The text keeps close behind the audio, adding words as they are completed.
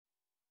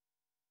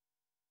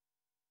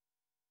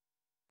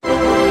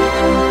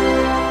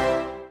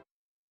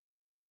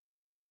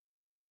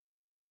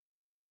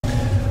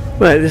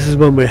Right, this is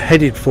one we're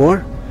headed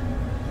for.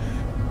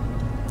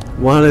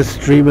 Wireless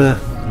streamer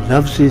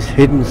loves his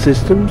hidden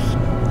systems,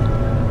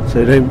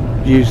 so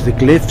don't use the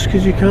glyphs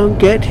because you can't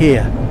get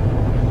here.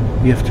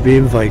 You have to be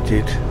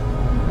invited.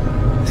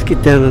 Let's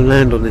get down and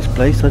land on this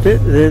place.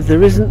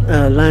 There isn't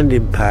a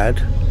landing pad.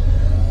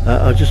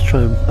 I'll just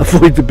try and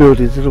avoid the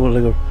buildings. I don't want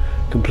to look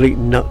a complete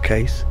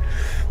nutcase.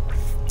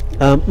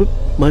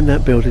 Mind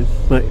that building.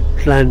 Right,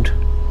 land.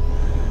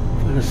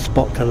 Find a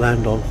spot to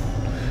land on.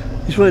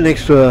 It's right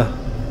next to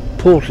a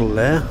portal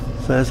there,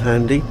 so that's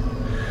handy.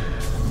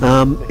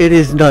 It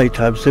is night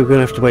time, so we're going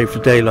to have to wait for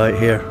daylight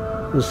here.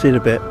 We'll see in a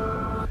bit.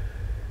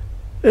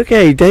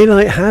 Okay,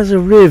 daylight has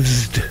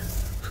arrived.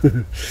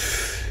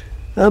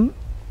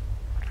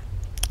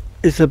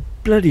 It's a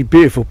bloody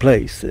beautiful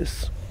place,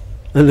 this,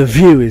 and the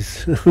view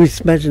is.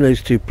 Imagine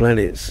those two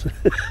planets.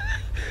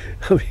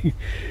 I mean,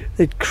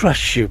 they'd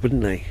crush you,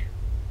 wouldn't they?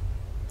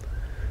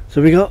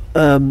 So we got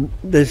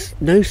there's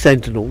no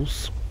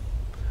sentinels.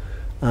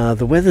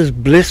 The weather's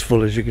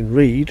blissful, as you can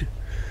read,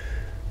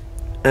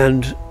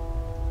 and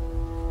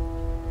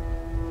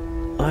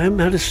I haven't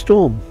had a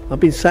storm. I've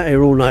been sat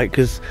here all night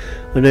because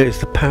I noticed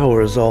the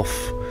power is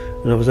off,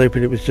 and I was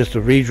hoping it was just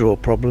a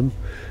redraw problem.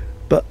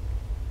 But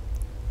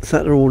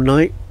sat there all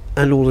night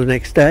and all the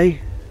next day,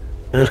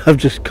 and I've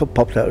just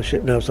popped out of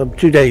ship now. So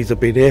 2 days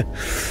I've been here,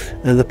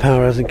 and the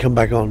power hasn't come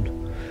back on.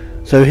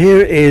 So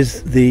here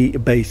is the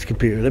base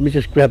computer. Let me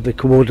just grab the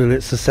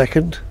coordinates a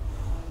second.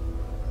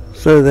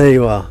 So there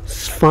you are,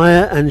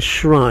 Spire and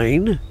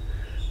Shrine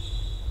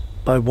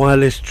by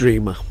Wireless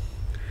Dreamer.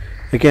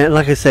 Again,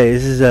 like I say,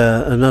 this is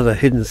another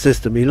hidden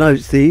system. He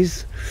loads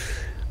these.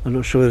 I'm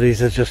not sure whether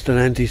these are just an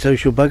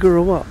antisocial bugger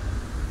or what,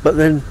 but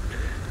then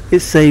it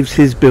saves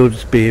his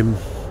builds being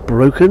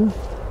broken.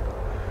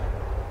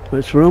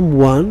 Once we're on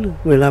one,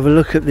 we'll have a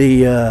look at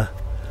the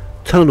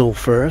tunnel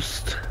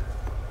first.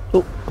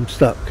 Oh, I'm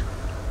stuck.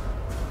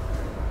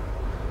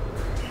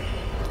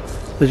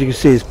 As you can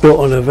see, it's built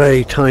on a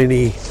very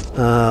tiny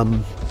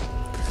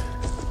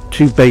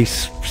two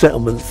base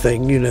settlement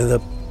thing. You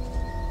know,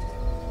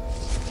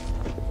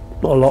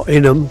 not a lot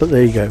in them, but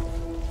there you go.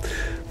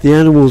 The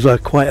animals are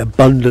quite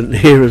abundant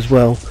here as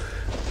well.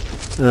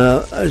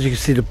 As you can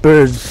see, the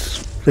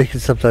birds, they can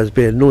sometimes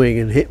be annoying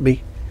and hit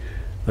me.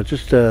 I'll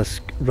just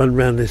run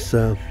around this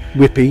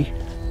whippy.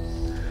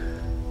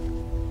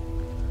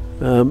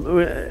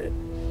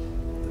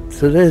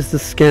 So there's the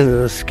scan of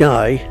the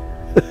sky.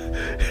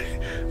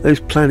 Those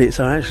planets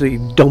are actually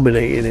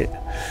dominating it,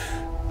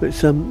 but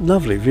it's a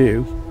lovely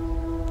view.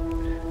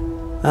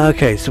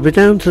 Okay, so we're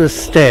down to the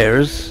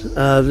stairs.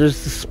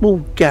 There's a small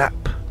gap.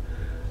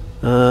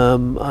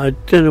 I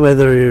don't know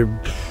whether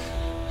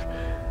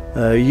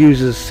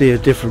users see a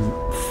different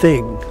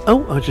thing.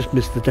 Oh, I just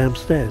missed the damn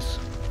stairs.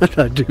 How did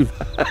I do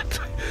that?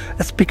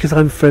 That's because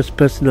I'm first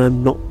person.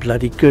 I'm not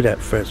bloody good at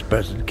first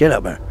person. Get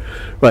up there.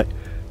 Right,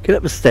 get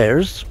up the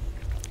stairs.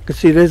 You can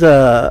see there's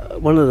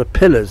one of the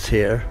pillars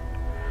here.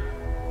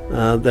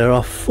 There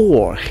are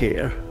 4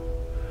 here.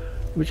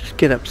 Let me just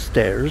get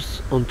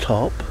upstairs on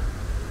top.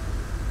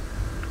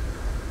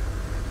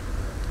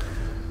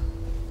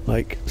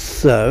 Like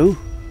so.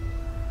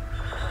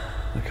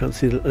 I can't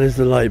see, there's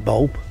the light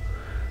bulb.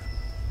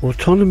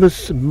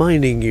 Autonomous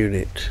mining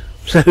unit.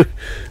 So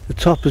the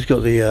top has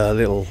got the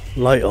little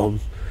light on.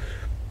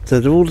 So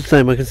they're all the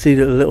same. I can see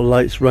the little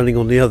lights running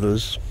on the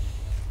others.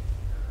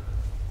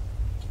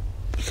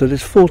 So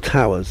there's 4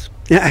 towers.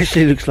 It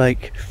actually looks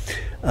like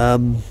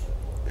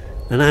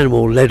an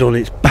animal led on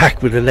its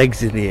back with the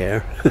legs in the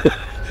air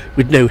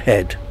with no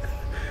head.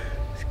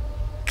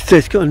 So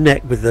it's got a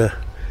neck with the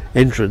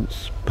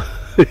entrance.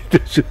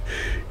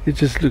 It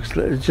just looks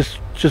like, it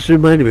just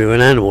reminded me of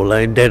an animal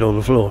laying dead on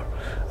the floor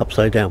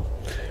upside down.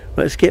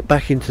 Let's get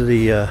back into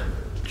the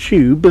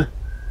tube.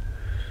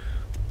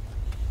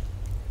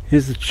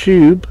 Here's the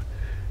tube.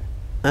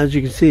 As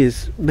you can see,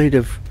 it's made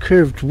of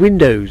curved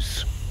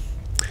windows,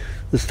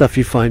 the stuff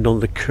you find on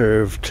the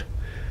curved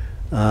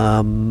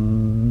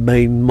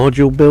main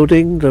module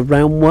building, the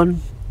round one.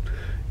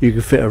 You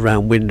can fit a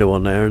round window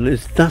on there, and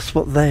that's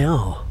what they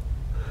are.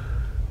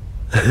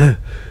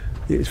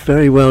 It's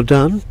very well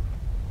done.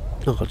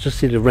 Oh, I just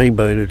see the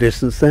rainbow in the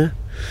distance there.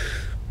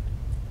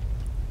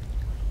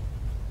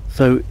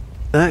 So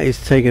that is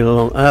taking a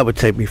long. That would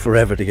take me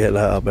forever to get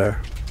that up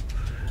there.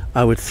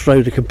 I would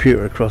throw the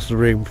computer across the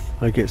room.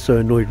 I get so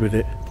annoyed with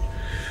it.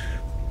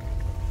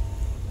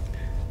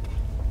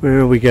 Where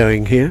are we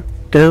going here?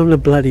 Down the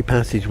bloody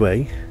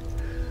passageway.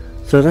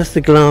 So that's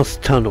the glass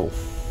tunnel,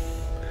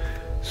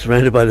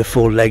 surrounded by the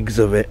 4 legs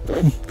of it.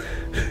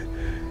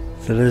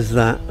 So there's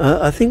that.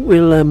 I think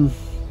we'll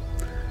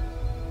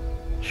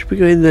should we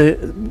go in there?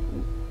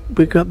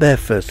 We go up there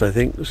first, I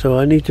think. So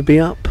I need to be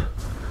up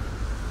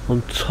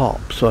on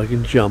top so I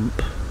can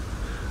jump.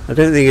 I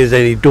don't think there's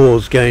any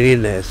doors going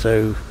in there,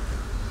 so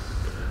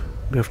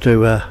we have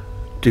to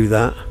do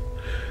that.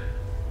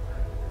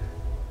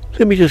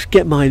 Let me just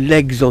get my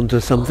legs onto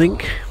something.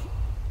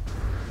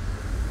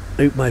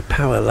 Hope my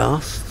power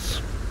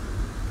lasts.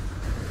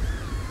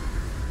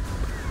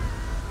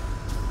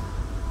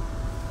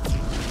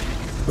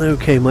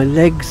 Okay, my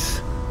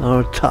legs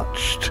are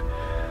touched.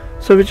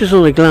 So we're just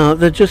on a glass.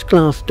 They're just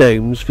glass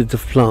domes with the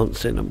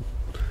plants in them,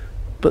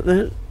 but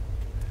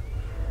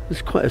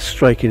it's quite a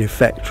striking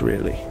effect,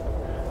 really.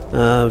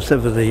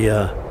 Except for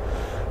the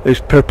those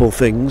purple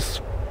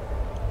things.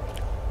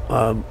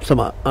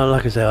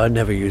 Like I say, I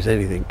never use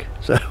anything,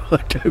 so I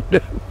don't know.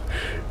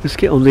 Let's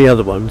get on the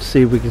other one,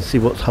 see if we can see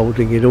what's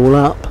holding it all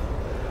up,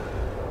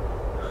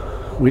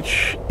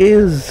 which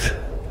is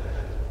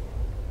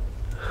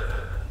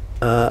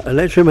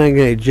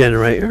electromagnetic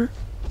generator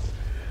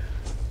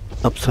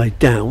upside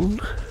down.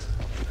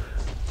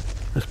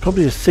 There's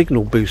probably a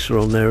signal booster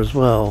on there as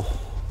well.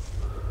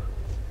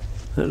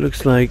 That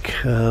looks like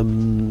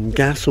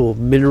gas or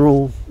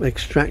mineral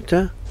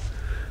extractor.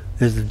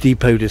 There's the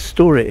depot to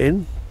store it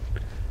in,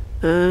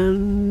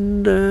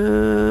 and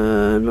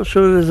I'm not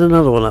sure there's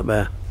another one up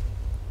there.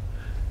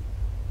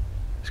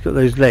 It's got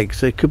those legs,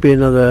 so it could be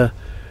another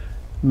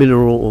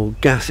mineral or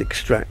gas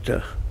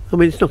extractor. I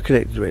mean, it's not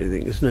connected to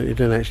anything. You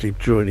don't actually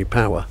draw any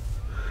power.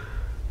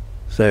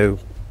 So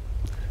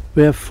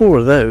we have 4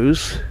 of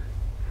those.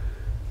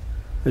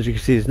 As you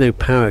can see, there's no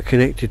power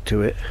connected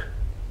to it.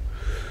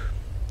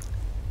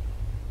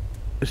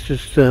 It's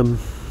just can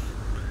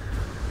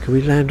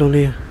we land on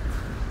here?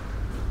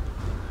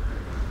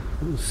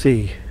 Let's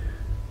see.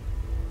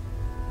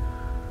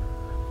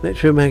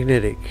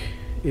 Electromagnetic.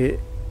 It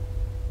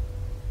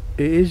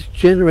is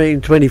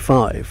generating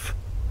 25,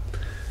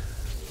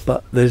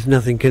 but there's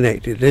nothing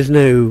connected. There's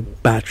no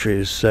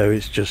batteries, so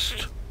it's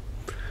just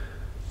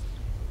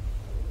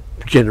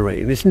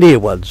generating. It's near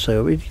one,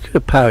 so I mean, you could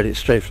have powered it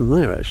straight from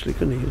there, actually,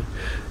 couldn't you?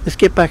 Let's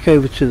get back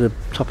over to the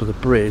top of the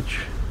bridge,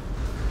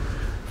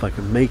 if I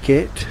can make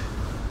it.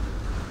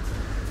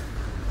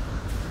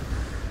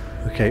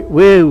 Okay,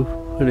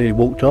 whoa! I nearly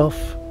walked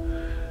off.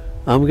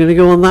 I'm going to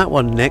go on that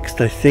one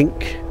next, I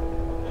think.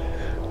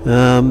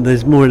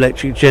 There's more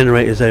electric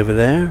generators over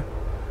there.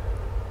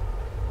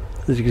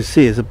 As you can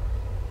see, it's a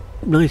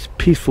nice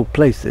peaceful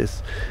place,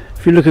 this.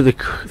 If you look at the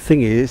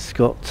thingy, it's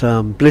got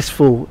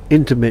blissful,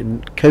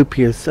 intermittent,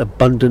 copious,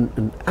 abundant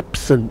and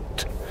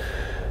absent.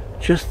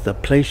 Just the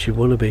place you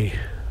want to be.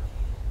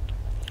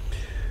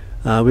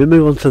 We'll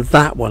move on to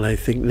that one, I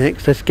think,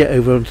 next. Let's get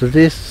over onto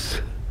this.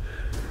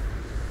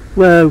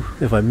 Whoa,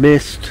 if I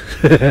missed,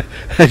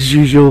 as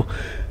usual.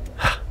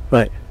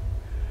 Right,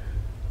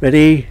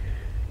 ready,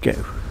 go.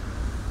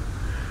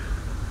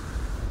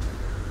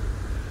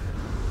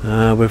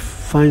 We'll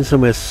find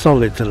somewhere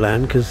solid to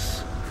land,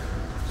 because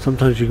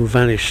sometimes you can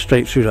vanish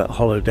straight through that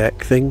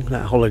holodeck thing,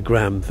 that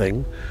hologram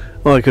thing.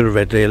 Oh, I could have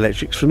read the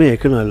electrics from here,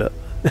 couldn't I? Look,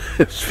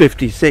 it's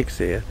 56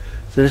 here,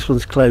 so this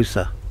one's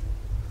closer.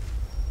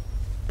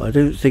 But I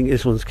don't think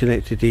this one's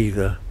connected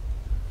either.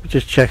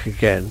 Just check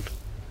again.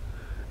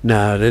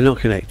 No, they're not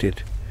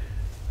connected.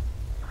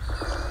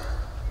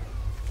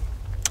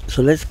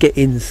 So let's get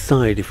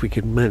inside if we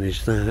can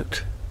manage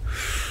that.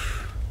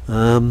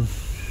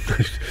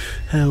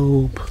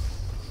 Help.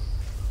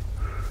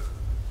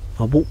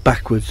 I'll walk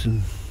backwards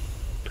and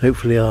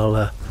hopefully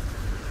I'll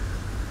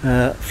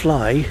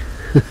fly.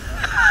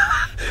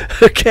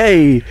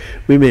 Okay,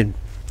 we're in.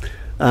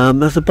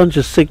 That's a bunch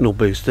of signal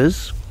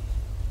boosters.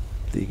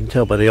 You can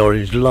tell by the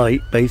orange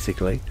light,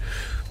 basically.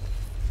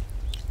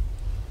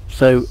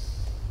 So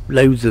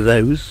loads of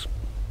those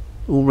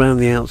all around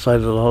the outside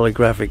of the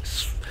holographic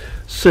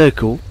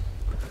circle.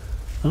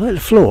 I like the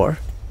floor.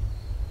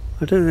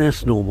 I don't think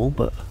that's normal,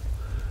 but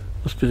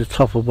must be the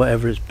top of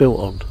whatever it's built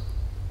on.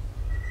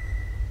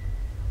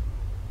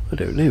 I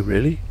don't know,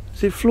 really.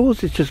 Is it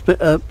floors? It's just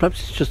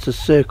perhaps it's just a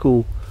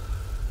circle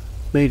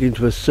made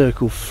into a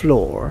circle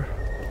floor,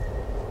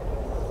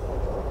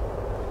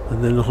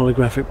 and then the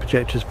holographic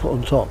projectors put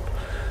on top.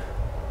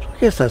 So I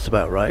guess that's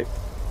about right.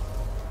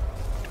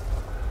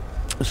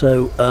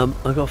 So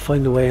I've got to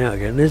find a way out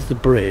again. There's the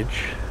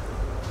bridge.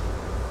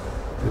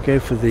 We'll go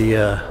for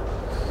the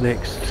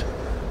next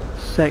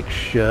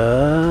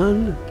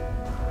section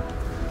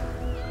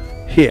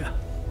here.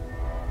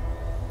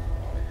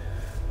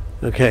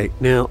 Okay,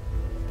 now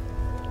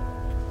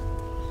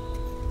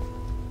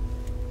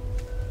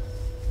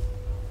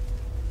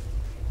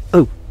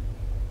oh,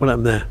 what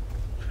happened there?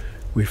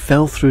 We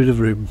fell through the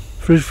room,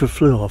 through the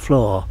floor.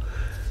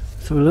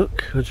 Let's have a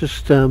look. I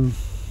just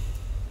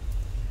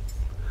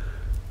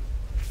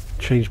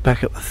change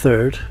back up the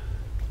third.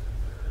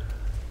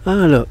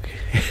 Ah, look,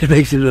 it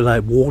makes it look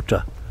like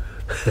water.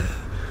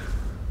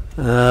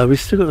 We've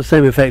still got the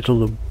same effect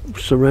on the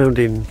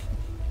surrounding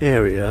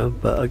area,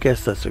 but I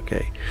guess that's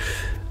okay.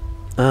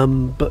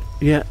 But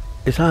yeah,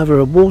 it's either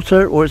a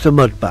water or it's a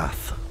mud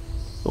bath,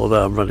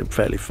 although I'm running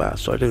fairly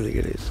fast, so I don't think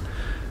it is.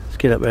 Let's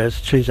get up there, let's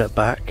change that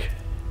back.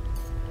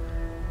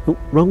 Oh,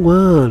 wrong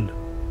one.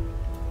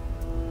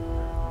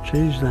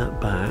 Change that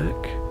back.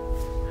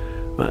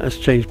 Right, let's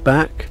change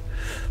back.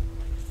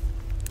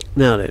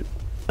 Now then,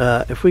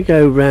 if we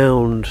go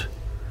round,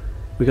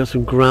 we got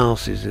some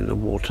grasses in the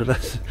water.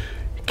 That's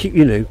keep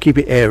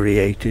it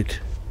aerated.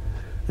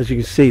 As you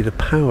can see, the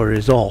power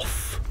is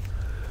off.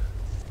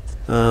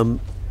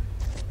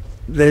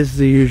 There's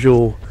the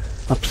usual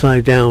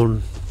upside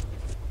down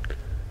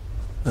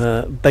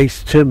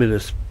base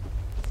terminus.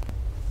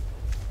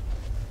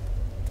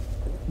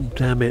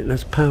 Damn it,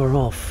 let's power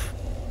off.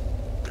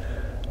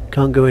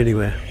 Can't go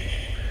anywhere.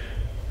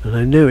 And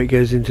I know it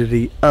goes into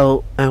the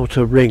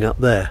outer ring up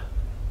there,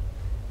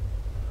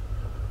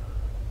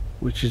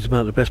 which is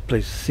about the best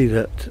place to see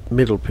that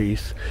middle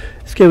piece.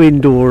 Let's go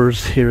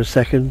indoors here a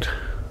second.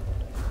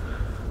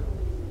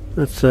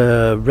 That's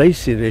a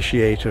race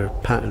initiator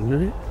pattern,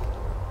 isn't it?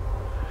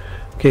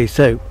 Okay,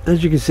 so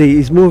as you can see,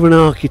 he's more of an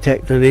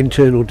architect than an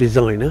internal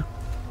designer.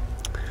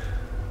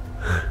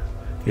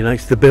 He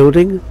likes the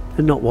building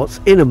and not what's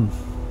in them.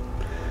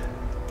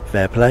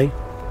 Fair play.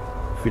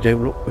 If you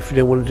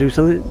don't want to do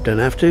something, don't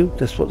have to.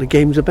 That's what the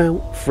game's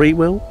about. Free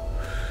will.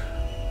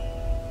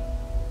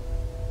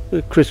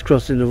 The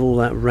crisscrossing of all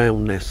that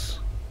roundness.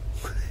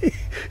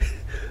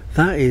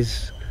 That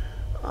is...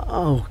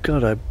 Oh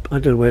God, I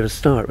don't know where to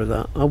start with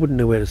that. I wouldn't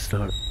know where to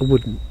start. I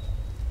wouldn't.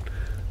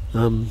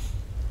 How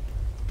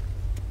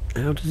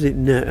does it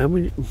know?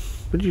 Where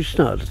do you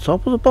start? At the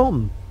top or the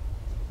bottom?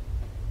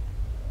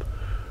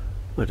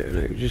 I don't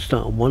know. You just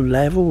start on one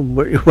level and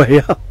work your way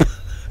up.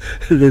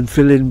 And then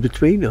fill in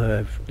between. I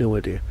have no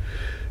idea.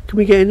 Can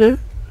we get in there?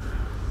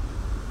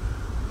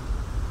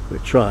 We'll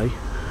try.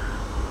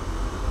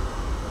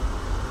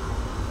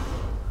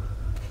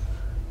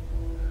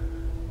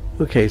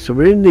 Okay, so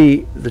we're in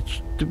the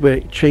where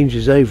it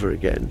changes over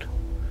again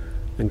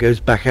and goes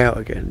back out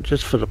again,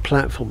 just for the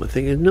platform. I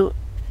think it's not.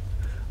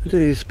 I don't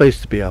think it's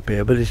supposed to be up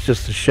here, but it's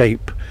just the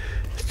shape.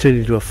 It's turned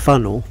into a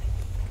funnel,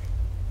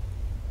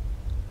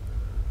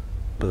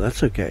 but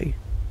that's okay.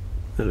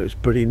 That looks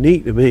pretty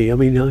neat to me. I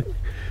mean,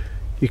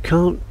 you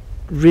can't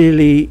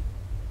really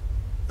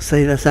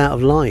say that's out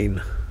of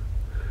line.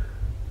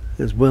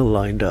 It's well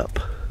lined up.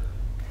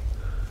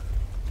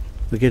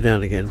 We'll get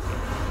down again.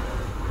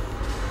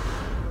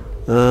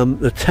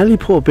 The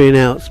teleport being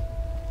out's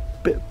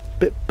bit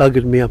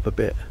buggered me up a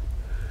bit.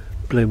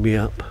 Blown me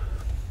up.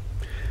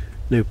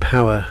 No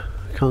power.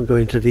 Can't go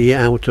into the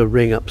outer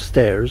ring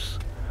upstairs.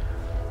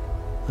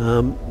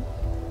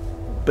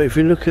 But if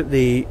you look at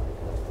the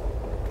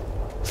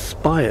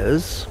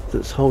spires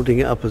that's holding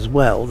it up as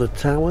well, the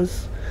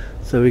towers,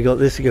 so we got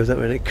this, it goes up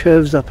and it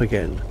curves up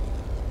again.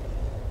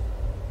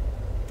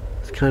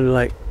 It's kind of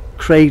like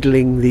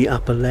cradling the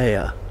upper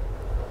layer.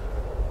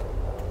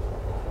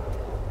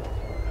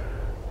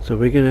 So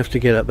we're going to have to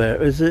get up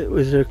there. Is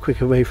there a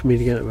quicker way for me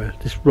to get up there?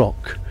 This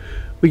rock.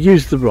 We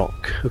use the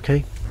rock,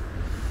 okay?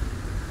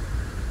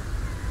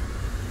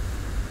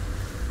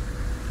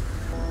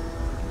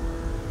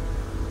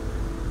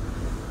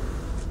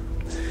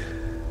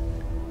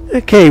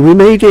 Okay, we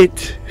made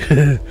it.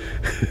 I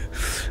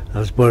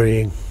was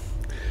worrying.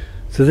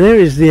 So there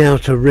is the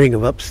outer ring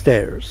of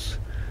upstairs.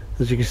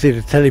 As you can see,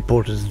 the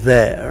teleporter's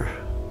there.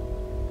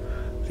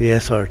 The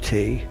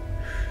SRT.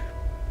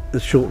 The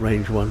short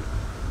range one.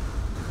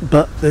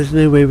 But there's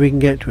no way we can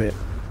get to it.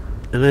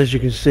 And as you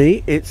can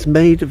see, it's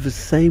made of the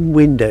same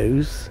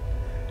windows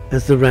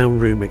as the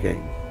round room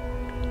again.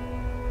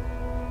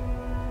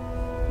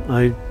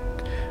 I'm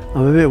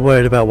a bit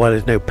worried about why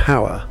there's no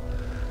power.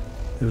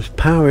 There was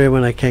power here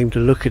when I came to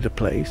look at the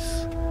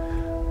place,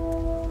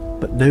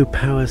 but no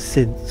power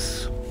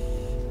since.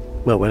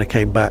 Well, when I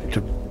came back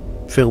to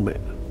film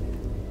it.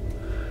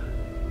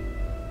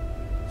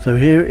 So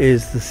here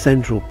is the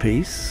central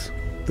piece,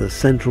 the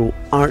central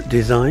art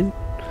design,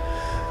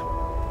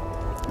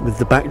 with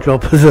the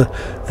backdrop of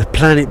the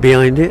planet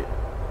behind it.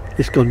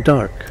 It's gone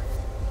dark.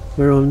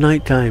 We're on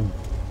night time.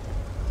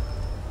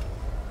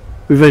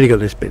 We've only got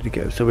this bit to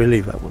go, so we'll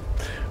leave that one.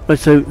 Right,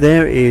 so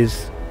there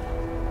is,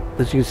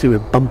 as you can see, we're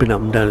bumping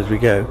up and down as we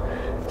go.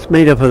 It's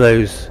made up of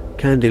those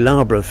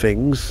candelabra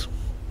things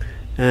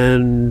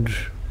and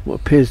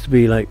what appears to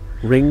be like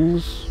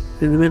rings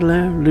in the middle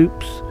there,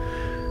 loops,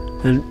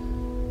 and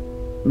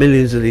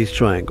millions of these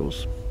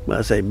triangles. Well,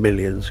 I say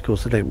millions, of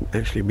course I don't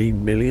actually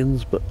mean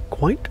millions, but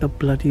quite a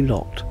bloody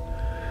lot.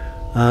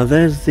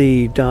 There's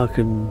the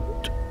darkened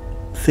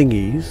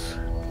thingies.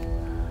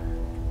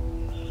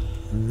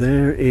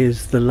 There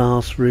is the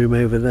last room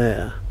over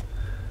there.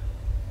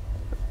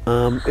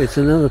 It's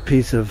another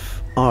piece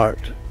of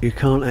art. You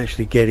can't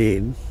actually get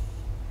in.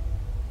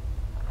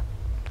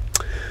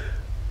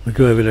 We'll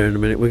go over there in a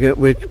minute.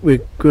 We'll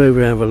go over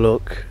and have a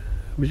look.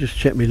 Let me just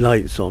check my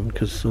lights on,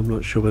 because I'm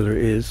not sure whether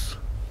it is.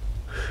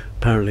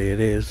 Apparently it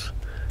is.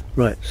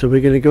 Right, so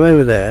we're going to go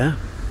over there.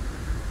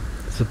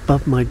 It's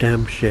above my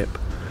damn ship.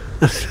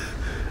 That's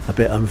a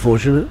bit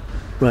unfortunate.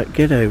 Right,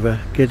 get over,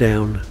 get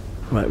down.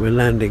 Right, we're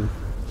landing.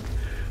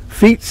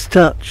 Feet's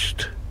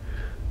touched.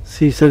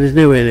 See, so there's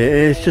no in it.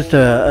 It's just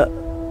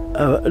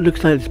it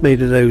looks like it's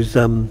made of those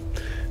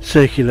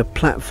circular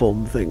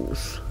platform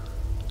things.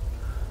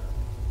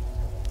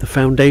 The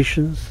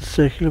foundations, the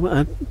circular.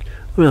 I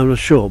mean, I'm not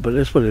sure, but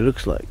that's what it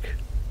looks like.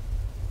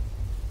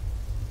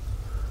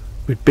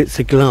 With bits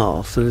of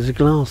glass. So there's a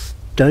glass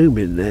dome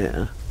in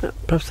there.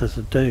 Perhaps that's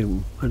a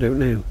dome. I don't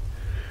know.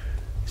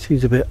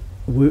 Seems a bit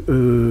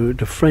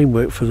the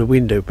framework for the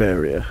window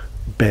area.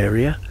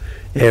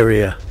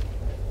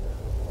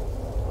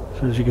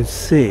 So as you can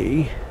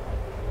see,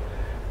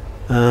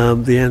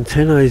 The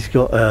antenna's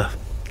got a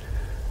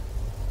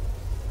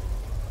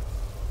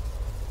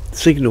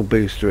signal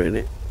booster in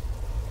it.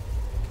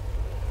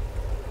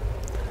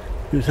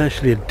 It's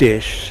actually a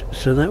dish,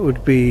 so that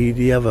would be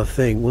the other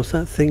thing. What's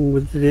that thing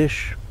with the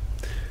dish?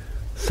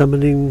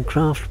 Summoning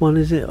craft one,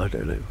 is it? I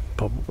don't know,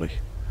 probably.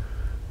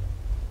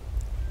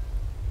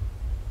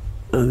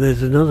 And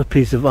there's another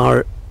piece of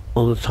art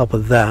on the top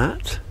of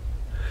that.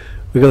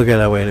 We've got to get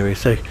our way anyway,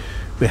 so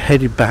we're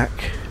headed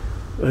back.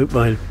 I hope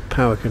my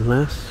power can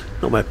last.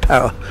 Not my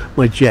power,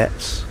 my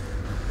jets.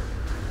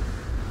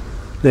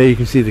 There you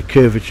can see the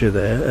curvature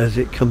there as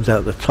it comes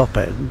out the top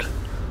end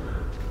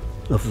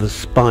of the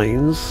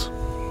spines.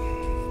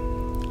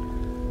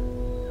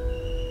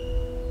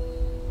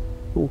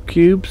 All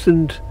cubes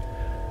and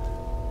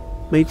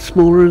made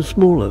smaller and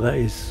smaller. That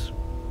is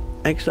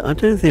excellent. I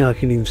don't think I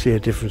can even see a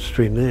difference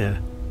between there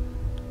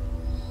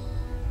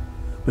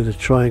with a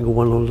triangle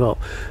one on top.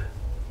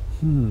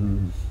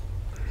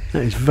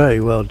 That is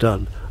very well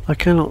done. I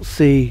cannot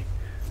see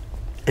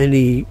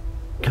any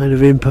kind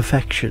of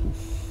imperfection.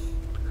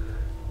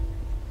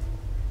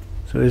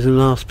 So here's the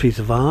last piece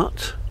of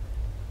art.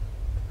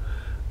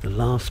 The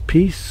last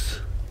piece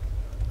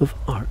of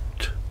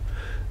art.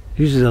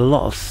 Uses a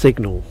lot of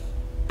signal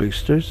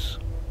boosters.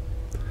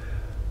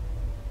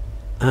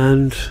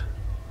 And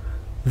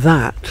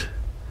that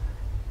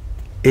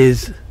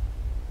is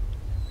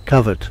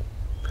covered.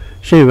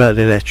 Show you about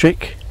the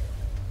electric,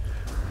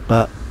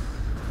 but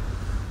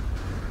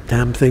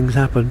damn things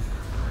happen.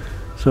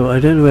 So I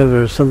don't know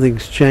whether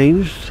something's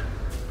changed,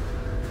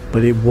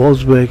 but it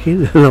was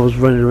working and I was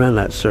running around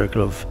that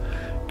circle of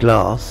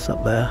glass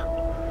up there,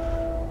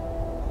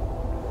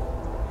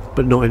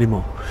 but not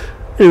anymore.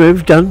 Anyway,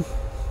 we've done,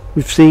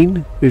 we've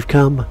seen, we've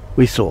come,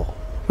 we saw,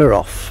 we're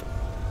off.